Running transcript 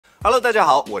Hello， 大家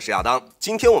好，我是亚当。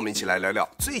今天我们一起来聊聊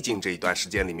最近这一段时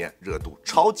间里面热度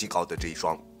超级高的这一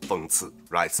双锋刺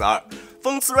Rise 2。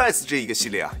锋刺 Rise 这一个系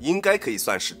列啊，应该可以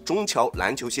算是中乔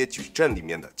篮球鞋矩阵里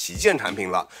面的旗舰产品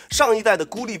了。上一代的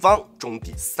孤立方中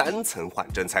底3层缓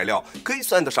震材料，可以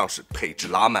算得上是配置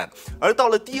拉满。而到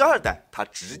了第2代，它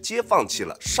直接放弃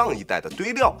了上一代的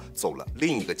堆料，走了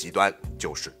另一个极端，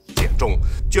就是减重。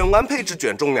卷完配置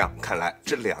卷重量，看来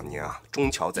这2年啊，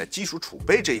中乔在技术储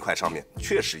备这一块上面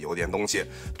确实有点东西。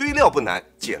堆料不难，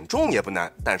减重也不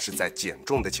难，但是在减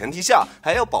重的前提下，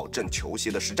还要保证球鞋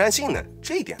的实战性能，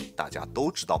这一点大家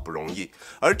都知道不容易。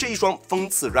而这一双锋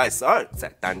刺 Rise 2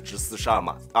在单支42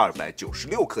码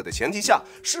296克的前提下，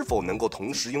是否能够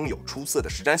同时拥有出色的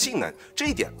实战性能，这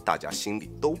一点大家心里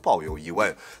都抱有疑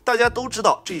问。大家都知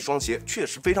道这一双鞋确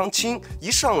实非常轻，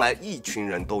一上来一群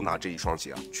人都拿这一双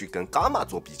鞋去跟伽马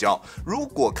做比较。如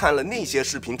果看了那些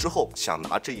视频之后，想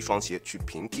拿这一双鞋去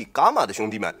平替伽马的兄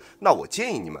弟们，那我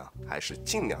建议你们还是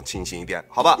尽量清醒一点，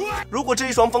好吧？如果这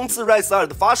一双锋刺 Rise 2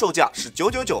的发售价是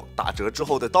999，打折之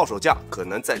后的到手价可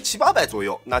能在700-800左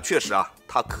右，那确实啊，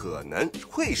它可能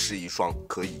会是一双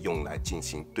可以用来进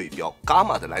行对标伽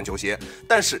马的篮球鞋。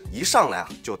但是一上来啊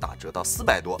就打折到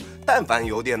400多，但凡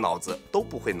有点脑子都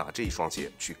不会拿这一双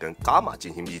鞋去跟伽马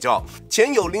进行比较。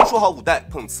前有林书豪5代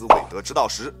碰瓷韦德指导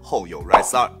时，后有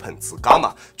Rise 2碰瓷伽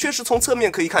马，确实从侧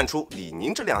面可以看出，李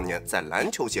宁这2年在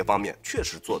篮球鞋方面确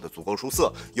实做得足够出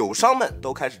色，友商们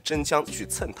都开始争相去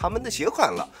蹭他们的鞋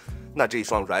款了。那这一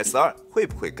双 Rise 2会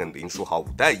不会跟林书豪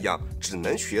5代一样，只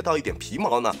能学到一点皮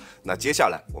毛呢？那接下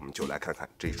来我们就来看看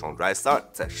这一双 Rise 2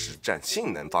在实战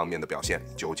性能方面的表现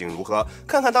究竟如何，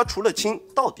看看它除了轻，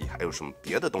到底还有什么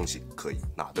别的东西可以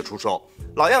拿得出手。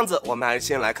老样子，我们还是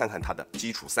先来看看它的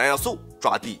基础3要素：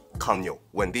抓地、抗扭、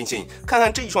稳定性。看看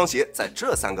这一双鞋在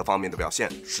这3个方面的表现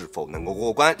是否能够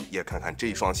过关，也看看这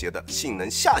一双鞋的性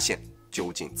能下限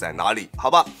究竟在哪里，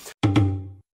好吧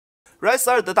？Rise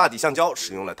 2的大底橡胶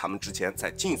使用了他们之前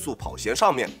在竞速跑鞋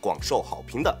上面广受好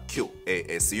评的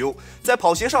QASU， 在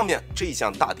跑鞋上面这一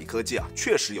项大底科技啊，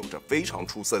确实有着非常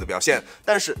出色的表现，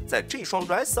但是在这双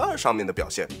Rise 2上面的表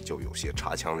现就有些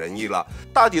差强人意了。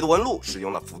大底的纹路使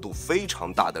用了幅度非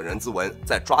常大的人字纹，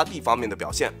在抓地方面的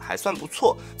表现还算不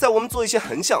错，在我们做一些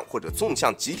横向或者纵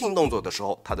向急停动作的时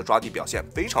候，它的抓地表现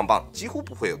非常棒，几乎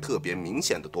不会有特别明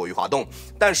显的多余滑动。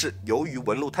但是由于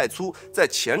纹路太粗，在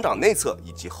前掌内侧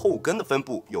以及后跟的分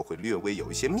布又会略微有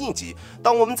一些密集。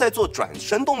当我们在做转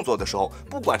身动作的时候，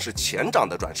不管是前掌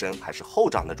的转身还是后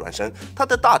掌的转身，它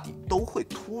的大底都会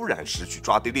突然失去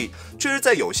抓地力。确实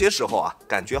在有些时候啊，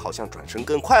感觉好像转身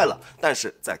更快了，但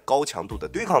是在高强度的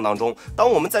对抗当中，当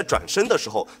我们在转身的时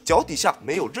候，脚底下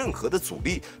没有任何的阻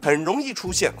力，很容易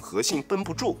出现核心绷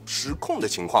不住、失控的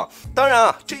情况。当然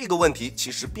啊，这个问题其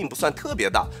实并不算特别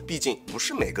大，毕竟不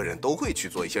是每个人都会去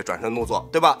做一些转身动作，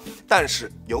对吧？但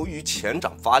是由于前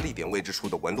掌发力点位置处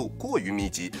的纹路过于密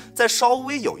集，在稍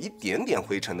微有一点点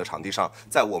灰尘的场地上，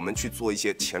在我们去做一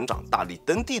些前掌大力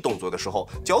蹬地动作的时候，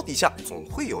脚底下总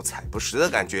会有踩不实的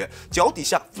感觉，脚底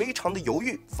下非常的犹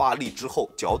豫，发力之后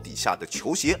脚底下的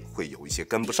球鞋会有一些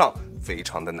跟不上，非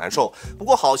常的难受。不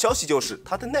过好消息就是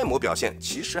它的耐磨表现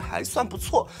其实还算不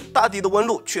错，大底的纹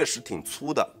路确实挺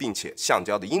粗的，并且橡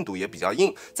胶的硬度也比较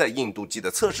硬，在硬度计的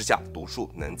测试下读数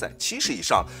能在70以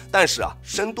上，但是啊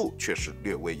深度确实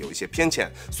略微有一些偏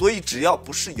浅，所以只要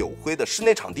不是有灰的室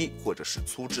内场地或者是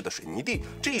粗制的水泥地，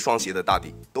这一双鞋的大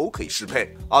底都可以适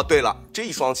配啊。对了，这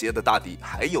一双鞋的大底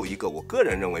还有一个我个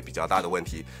人认为比较大的问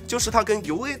题，就是它跟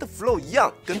UA 的 Flow 一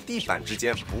样，跟地板之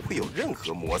间不会有任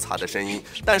何摩擦的声音。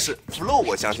但是 Flow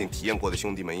我相信体验过的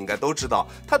兄弟们应该都知道，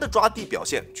它的抓地表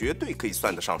现绝对可以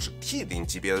算得上是 T0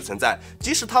级别的存在，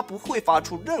即使它不会发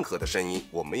出任何的声音，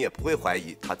我们也不会怀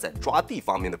疑它在抓地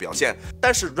方面的表现。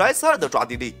但是 Rise 2的抓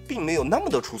地力并没有那么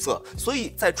的出色，所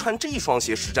以在穿这一双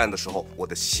鞋实战的时候，我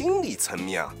的心理层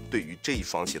面啊，对于这一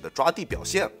双鞋的抓地表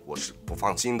现我是不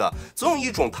放心的，总有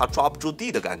一种它抓不住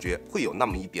地的感觉，会有那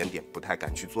么一点点不太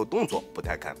敢去做动作，不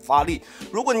太敢发力。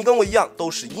如果你跟我一样都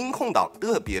是音控党，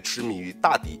特别痴迷于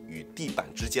大底与地板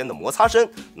之间的摩擦声，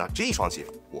那这一双鞋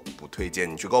我不推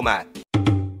荐你去购买。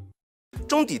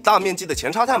中底大面积的前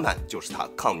插碳板就是它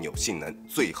抗扭性能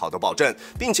最好的保证，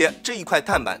并且这一块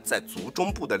碳板在足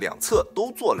中部的2侧都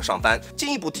做了上翻，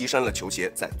进一步提升了球鞋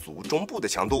在足中部的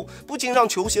强度，不仅让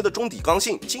球鞋的中底刚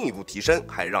性进一步提升，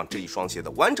还让这一双鞋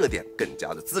的弯折点更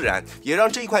加的自然，也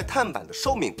让这一块碳板的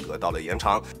寿命得到了延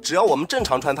长。只要我们正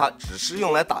常穿它，只是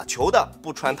用来打球的，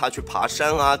不穿它去爬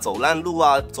山啊、走烂路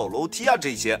啊、走楼梯啊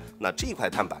这些，那这一块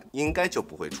碳板应该就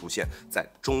不会出现在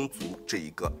中足这一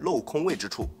个镂空位置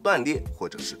处断裂或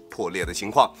者是破裂的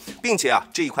情况，并且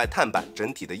这一块碳板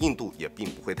整体的硬度也并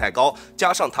不会太高，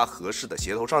加上它合适的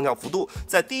鞋头上脚幅度，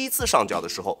在第一次上脚的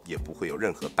时候也不会有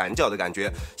任何绊脚的感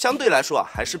觉，相对来说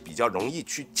还是比较容易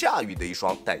去驾驭的一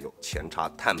双带有前叉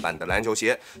碳板的篮球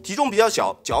鞋。体重比较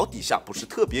小，脚底下不是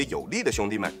特别有力的兄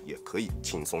弟们也可以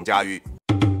轻松驾驭。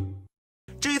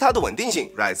至于它的稳定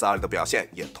性 ，Rise 2的表现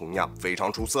也同样非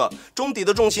常出色。中底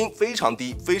的重心非常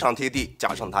低，非常贴地，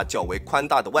加上它较为宽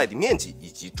大的外底面积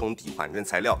以及中底缓震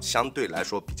材料相对来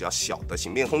说比较小的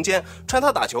行变空间，穿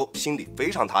它打球心里非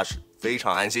常踏实，非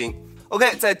常安心。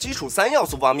OK， 在基础3要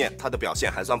素方面，它的表现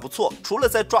还算不错，除了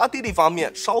在抓地力方面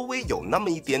稍微有那么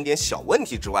一点点小问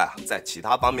题之外在其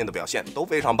他方面的表现都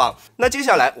非常棒。那接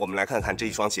下来我们来看看这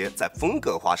一双鞋在风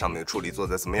格化上面的处理做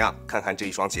得怎么样，看看这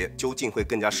一双鞋究竟会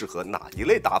更加适合哪一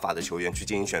类打法的球员去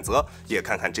进行选择，也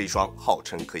看看这一双号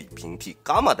称可以平替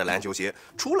伽马的篮球鞋，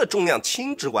除了重量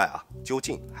轻之外究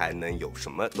竟还能有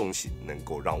什么东西能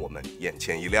够让我们眼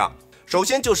前一亮。首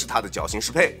先就是它的脚型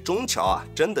适配，中乔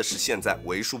真的是现在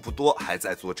为数不多还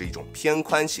在做这种偏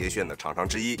宽鞋楦的厂商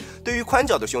之一。对于宽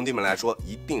脚的兄弟们来说，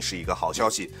一定是一个好消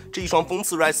息。这一双锋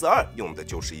刺 Rise 2用的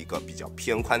就是一个比较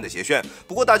偏宽的鞋楦。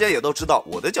不过大家也都知道，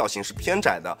我的脚型是偏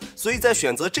窄的，所以在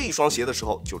选择这一双鞋的时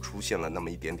候，就出现了那么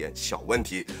一点点小问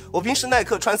题。我平时耐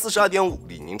克穿42.5，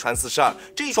李宁穿42，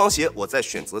这一双鞋我在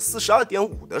选择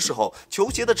42.5的时候，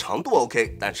球鞋的长度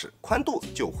OK， 但是宽度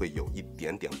就会有一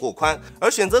点点过宽，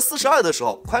而选择42的时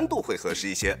候，宽度会合适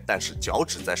一些，但是脚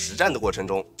趾在实战的过程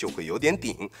中就会有点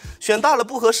顶，选大了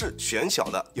不合适，选小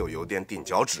的又有点顶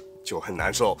脚趾，就很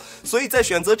难受。所以在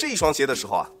选择这一双鞋的时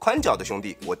候宽脚的兄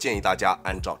弟，我建议大家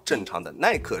按照正常的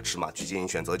耐克尺码去进行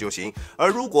选择就行。而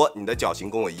如果你的脚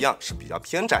型跟我一样是比较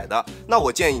偏窄的，那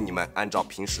我建议你们按照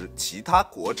平时其他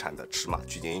国产的尺码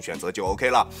去进行选择就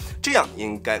OK 了，这样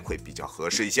应该会比较合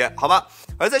适一些，好吧？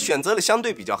而在选择了相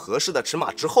对比较合适的尺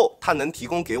码之后，它能提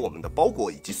供给我们的包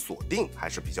裹以及锁定还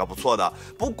是比较不错的，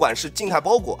不管是静态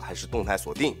包裹还是动态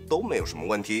锁定都没有什么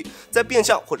问题。在变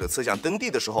向或者侧向蹬地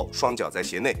的时候，双脚在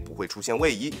鞋内不会出现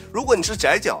位移。如果你是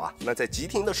窄脚那在急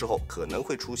停的时候可能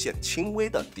会出现轻微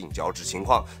的顶脚趾情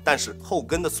况，但是后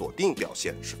跟的锁定表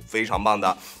现是非常棒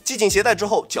的。系紧鞋带之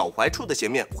后，脚踝处的鞋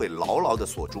面会牢牢的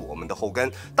锁住我们的后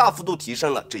跟，大幅度提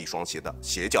升了这一双鞋的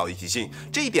鞋脚一体性，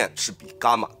这一点是比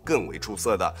伽马更为出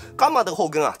色的。伽马的后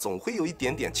跟总会有一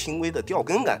点点轻微的掉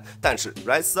跟感，但是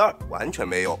Rise 2完全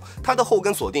没有，它的后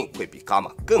跟锁定会比伽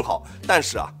马更好。但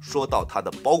是说到它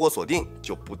的包裹锁定，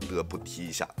就不得不提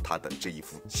一下它的这一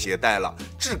副鞋带了，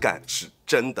质感是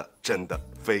真的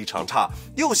非常差，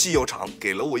又细又长，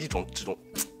给了我一种这种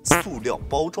塑料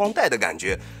包装袋的感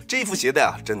觉。这一副鞋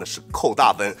带真的是扣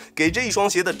大分，给这一双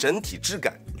鞋的整体质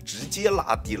感直接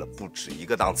拉低了不止一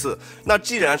个档次。那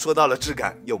既然说到了质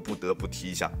感，又不得不提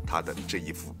一下它的这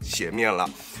一副鞋面了。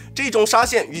这种纱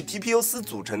线与 TPU 丝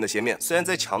组成的鞋面，虽然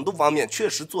在强度方面确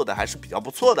实做的还是比较不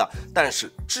错的，但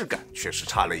是质感确实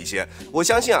差了一些。我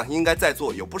相信应该在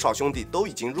座有不少兄弟都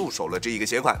已经入手了这一个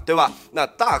鞋款，对吧？那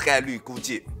大概率估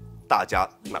计大家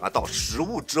拿到实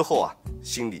物之后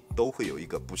心里都会有一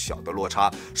个不小的落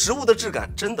差，实物的质感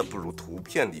真的不如图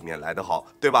片里面来得好，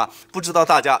对吧？不知道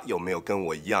大家有没有跟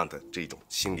我一样的这种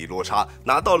心理落差？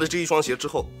拿到了这一双鞋之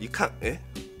后，一看，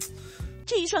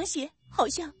这一双鞋好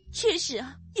像确实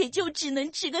也就只能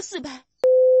值个400。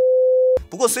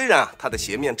不过虽然它的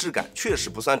鞋面质感确实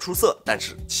不算出色，但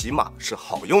是起码是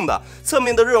好用的。侧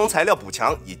面的热熔材料补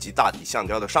强以及大底橡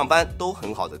胶的上扳都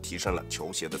很好的提升了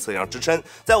球鞋的侧向支撑，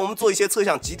在我们做一些侧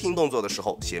向急停动作的时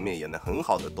候，鞋面也能很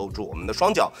好的兜住我们的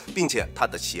双脚，并且它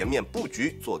的鞋面布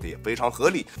局做的也非常合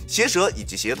理，鞋舌以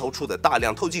及鞋头处的大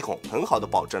量透气孔很好的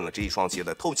保证了这一双鞋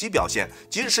的透气表现，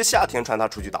即使是夏天穿它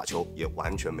出去打球也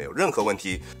完全没有任何问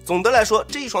题。总的来说，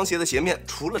这一双鞋的鞋面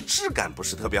除了质感不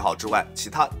是特别好之外，其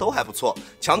他都还不错。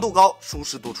强度高，舒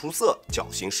适度出色，脚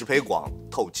型适配广，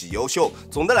透气优秀，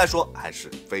总的来说还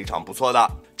是非常不错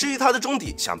的。至于它的中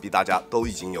底，想必大家都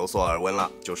已经有所耳闻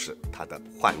了，就是它的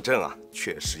缓震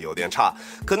确实有点差，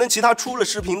可能其他出了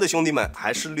视频的兄弟们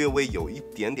还是略微有一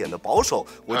点点的保守。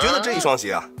我觉得这一双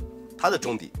鞋它的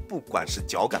中底不管是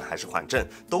脚感还是缓震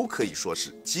都可以说是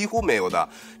几乎没有的，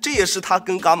这也是它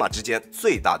跟伽马之间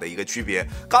最大的一个区别。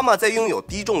伽马在拥有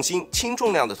低重心轻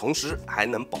重量的同时还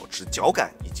能保持脚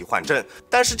感以及缓震，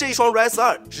但是这一双 Rise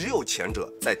 2只有前者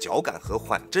在脚感和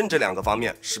缓震这两个方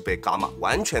面是被伽马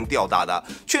完全吊打的。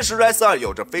确实 Rise 2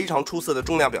有着非常出色的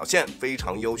重量表现，非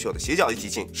常优秀的鞋脚一体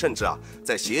性，甚至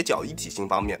在鞋脚一体性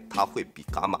方面它会比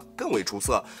伽马更为出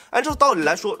色。按照道理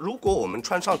来说，如果我们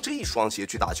穿上这一双鞋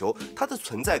去打球，它的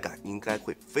存在感应该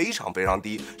会非常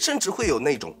低，甚至会有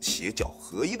那种鞋脚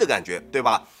合一的感觉，对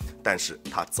吧？但是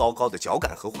它糟糕的脚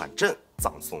感和缓震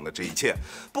葬送了这一切。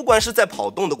不管是在跑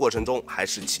动的过程中，还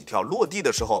是起跳落地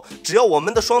的时候，只要我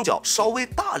们的双脚稍微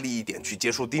大力一点去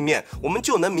接触地面，我们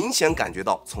就能明显感觉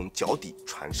到从脚底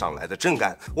传上来的震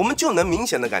感，我们就能明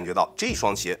显的感觉到这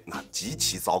双鞋那极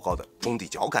其糟糕的中底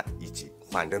脚感以及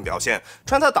缓震表现。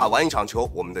穿它打完一场球，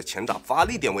我们的前掌发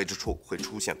力点位置处会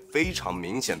出现非常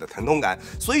明显的疼痛感。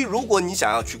所以如果你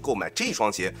想要去购买这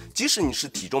双鞋，即使你是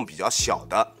体重比较小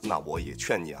的，那我也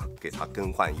劝你给它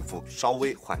更换一副稍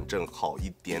微缓震好一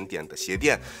点点的鞋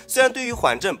垫。虽然对于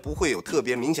缓震不会有特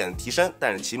别明显的提升，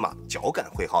但是起码脚感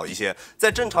会好一些，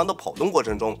在正常的跑动过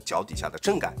程中，脚底下的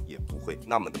震感也不会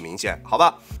那么的明显，好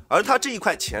吧？而它这一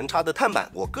块前插的碳板，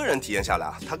我个人体验下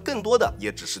来它更多的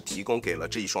也只是提供给了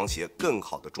这一双鞋更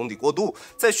好的中底过渡，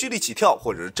在蓄力起跳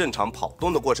或者是正常跑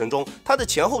动的过程中，它的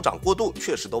前后掌过渡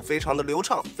确实都非常的流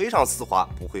畅，非常丝滑，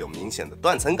不会有明显的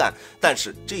断层感。但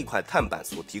是这一块碳板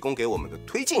所提供给我们的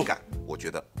推进感，我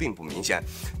觉得并不明显。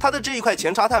它的这一块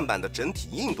前插碳板的整体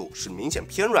硬度是明显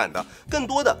偏软的，更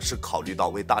多的是考虑到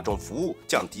为大众服务，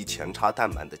降低前插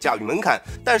碳板的驾驭门槛。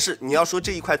但是你要说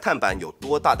这一块碳板有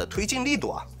多大的推进力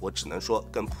度我只能说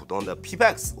跟普通的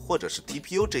PPX 或者是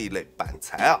TPU 这一类板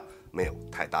材没有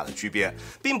太大的区别，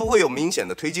并不会有明显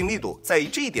的推进力度。在意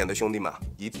这一点的兄弟们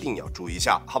一定要注意一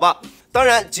下，好吧？当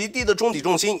然，极低的中底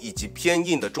重心以及偏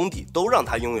硬的中底都让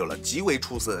它拥有了极为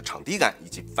出色的场地感以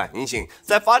及反应性。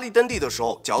在发力蹬地的时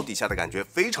候，脚底下的感觉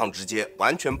非常直接，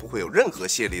完全不会有任何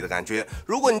泄力的感觉。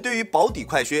如果你对于保底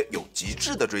快靴有极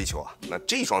致的追求那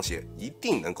这双鞋一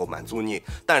定能够满足你。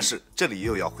但是这里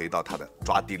又要回到它的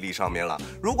抓地力上面了。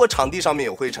如果场地上面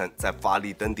有灰尘，在发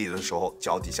力蹬地的时候，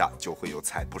脚底下就会有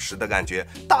踩不实的感觉，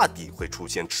大底会出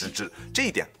现迟滞，这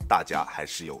一点大家还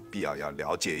是有必要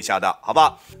了解一下的，好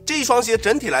吧？这一双鞋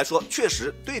整体来说确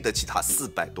实对得起它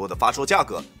400多的发售价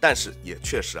格，但是也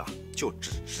确实就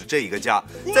只是这一个价。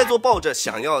在座抱着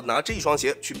想要拿这一双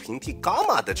鞋去平替伽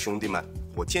马的兄弟们，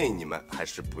我建议你们还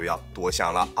是不要多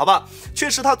想了，好吧？确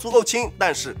实它足够轻，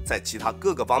但是在其他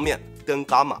各个方面跟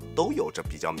伽马都有着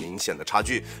比较明显的差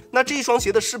距。那这一双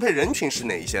鞋的适配人群是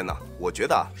哪一些呢？我觉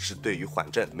得是对于缓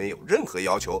震没有任何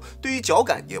要求，对于脚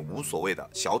感也无所谓的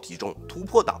小体重突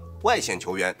破档外线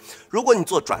球员。如果你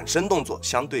做转身动作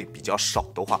相对比较少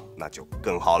的话，那就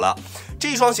更好了。这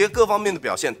一双鞋各方面的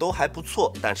表现都还不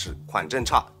错，但是缓震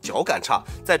差，脚感差，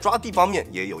在抓地方面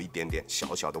也有一点点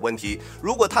小小的问题。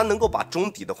如果它能够把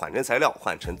中底的缓震材料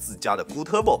换成自家的 Good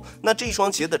Turbo， 那这一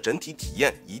双鞋的整体体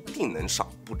验一定能上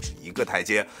不止一个台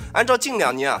阶。按照近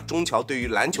2年中乔对于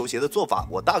篮球鞋的做法，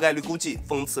我大概率估计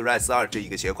锋刺 Rise 2这一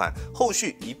个鞋款后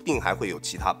续一定还会有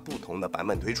其他不同的版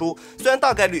本推出。虽然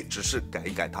大概率只是改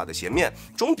一改它的鞋面，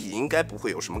中底应该不会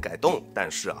有什么改动，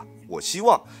但是我希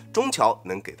望中乔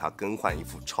能给它更换一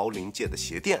副超临界的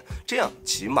鞋垫，这样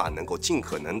起码能够尽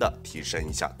可能的提升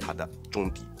一下它的中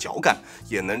底脚感，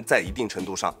也能在一定程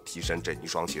度上提升这一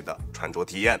双鞋的穿着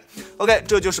体验。OK，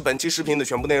 这就是本期视频的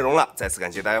全部内容了。再次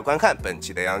感谢大家观看本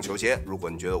期的亚纶球鞋。如果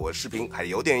你觉得我的视频还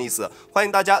有点意思，欢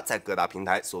迎大家在各大平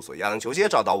台搜索亚纶球鞋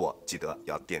找到我，记得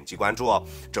要点击关注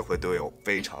这会对我有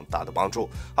非常大的帮助。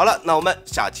好了，那我们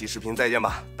下期视频再见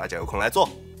吧，大家有空来做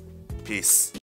 ，peace。